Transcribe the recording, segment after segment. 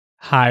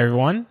Hi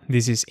everyone,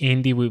 this is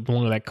Andy with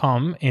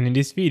Bloomberg.com, and in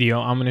this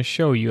video I'm going to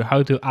show you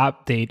how to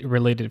update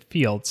related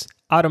fields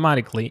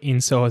automatically in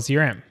Zoho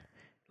CRM.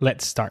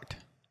 Let's start.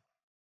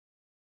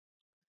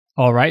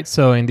 Alright,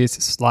 so in this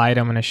slide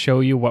I'm going to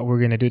show you what we're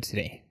going to do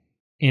today.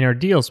 In our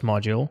deals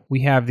module, we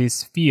have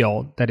this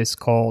field that is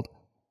called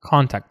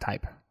contact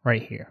type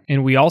right here.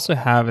 And we also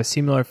have a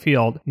similar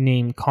field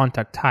named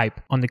contact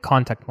type on the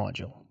contact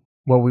module.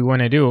 What we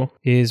want to do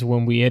is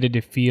when we edit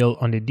the field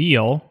on the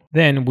deal,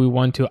 then we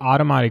want to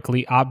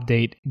automatically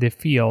update the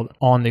field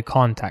on the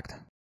contact.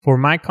 For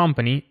my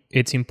company,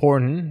 it's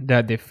important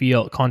that the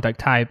field contact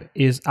type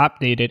is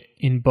updated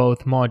in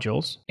both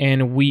modules,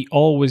 and we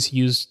always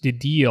use the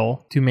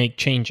deal to make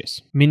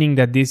changes, meaning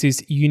that this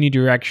is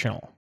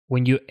unidirectional.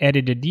 When you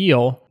edit the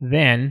deal,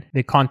 then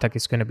the contact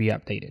is going to be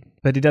updated,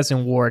 but it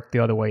doesn't work the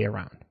other way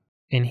around.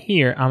 And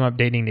here I'm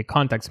updating the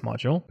contacts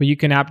module, but you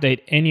can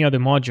update any other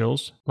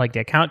modules like the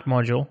account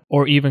module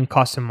or even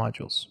custom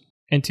modules.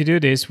 And to do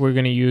this, we're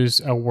going to use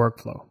a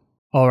workflow.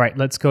 All right,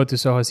 let's go to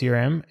Zoho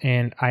CRM,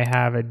 and I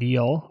have a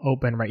deal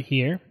open right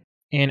here.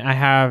 And I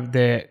have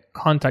the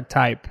contact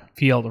type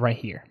field right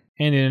here.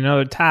 And in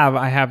another tab,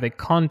 I have the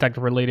contact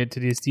related to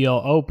this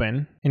deal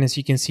open. And as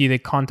you can see, the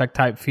contact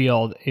type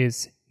field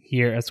is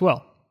here as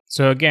well.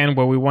 So again,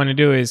 what we want to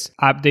do is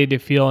update the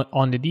field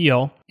on the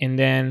deal, and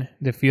then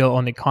the field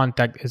on the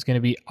contact is going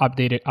to be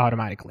updated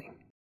automatically.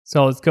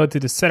 So let's go to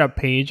the setup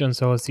page on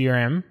Zoho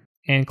CRM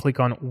and click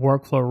on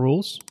workflow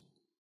rules.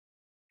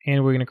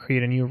 And we're going to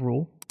create a new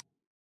rule.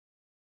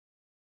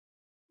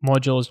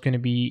 Module is going to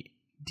be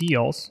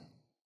deals,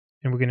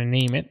 and we're going to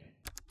name it.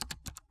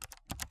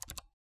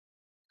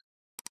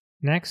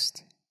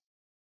 Next,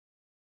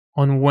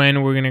 on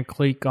when we're going to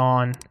click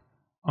on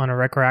a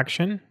record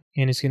action,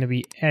 and it's going to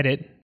be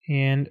edit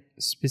and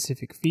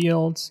specific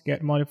fields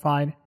get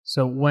modified.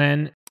 So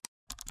when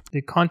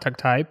the contact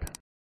type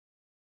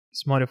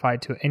is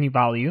modified to any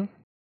value,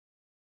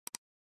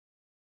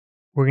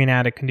 we're going to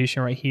add a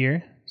condition right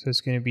here. So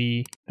it's going to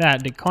be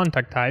that the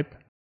contact type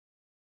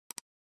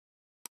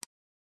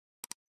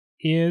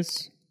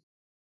is,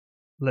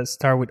 let's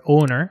start with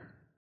owner.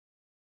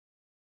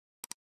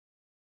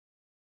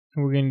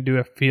 And we're going to do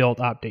a field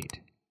update.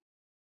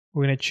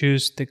 We're going to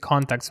choose the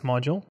contacts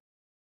module.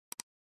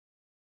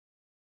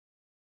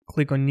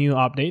 Click on new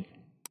update.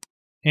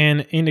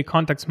 And in the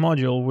contacts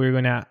module, we're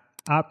going to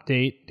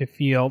update the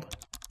field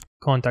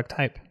contact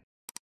type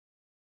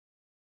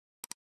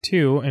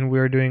to, and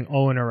we're doing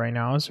owner right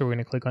now. So we're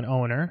going to click on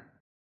owner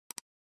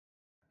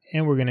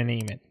and we're going to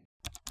name it.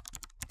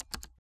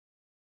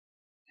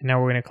 And now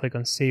we're going to click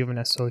on save and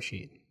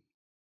associate.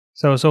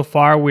 So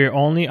far we're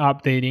only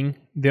updating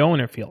the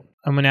owner field.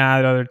 I'm going to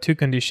add other two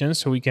conditions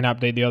so we can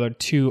update the other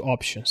two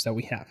options that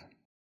we have.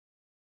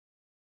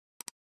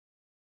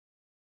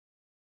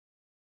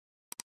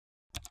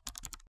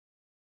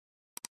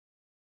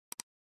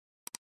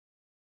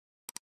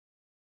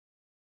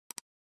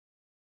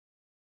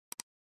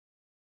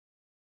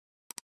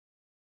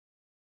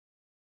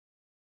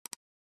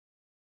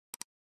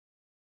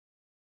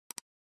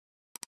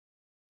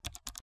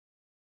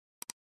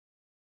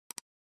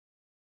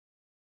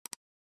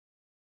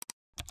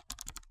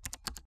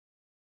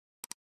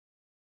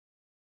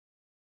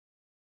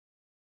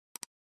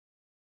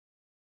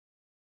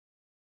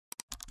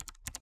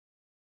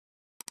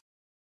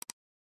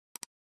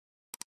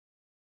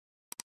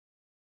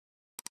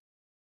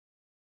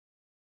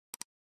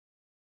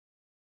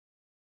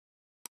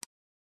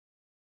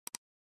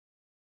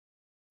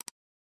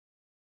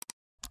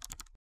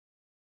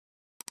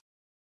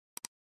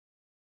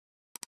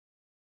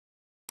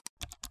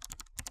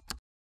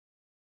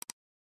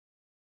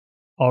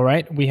 All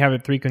right, we have the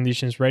three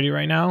conditions ready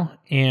right now.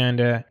 And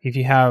if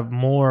you have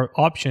more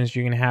options,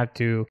 you're going to have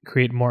to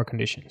create more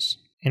conditions.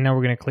 And now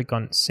we're going to click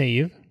on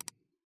save.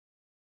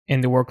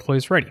 And the workflow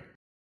is ready.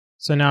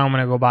 So now I'm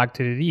going to go back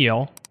to the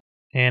deal.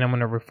 And I'm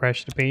going to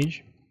refresh the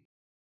page.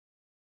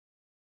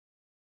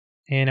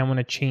 And I'm going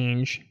to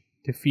change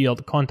the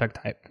field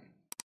contact type.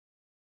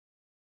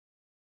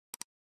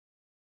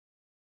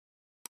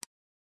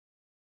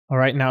 All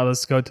right, now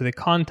let's go to the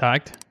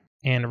contact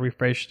and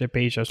refresh the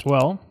page as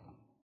well.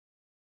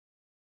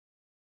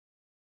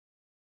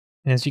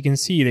 And as you can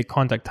see, the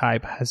contact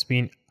type has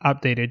been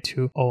updated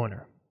to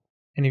owner.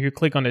 And if you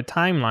click on the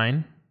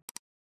timeline,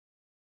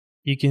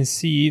 you can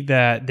see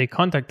that the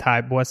contact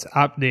type was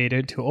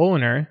updated to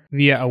owner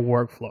via a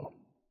workflow.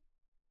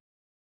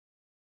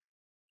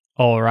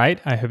 All right,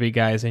 I hope you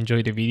guys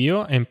enjoyed the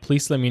video, and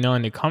please let me know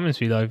in the comments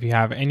below if you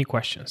have any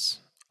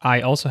questions.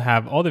 I also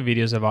have other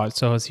videos about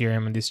Zoho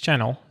CRM on this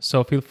channel,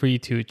 so feel free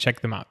to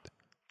check them out.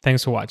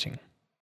 Thanks for watching.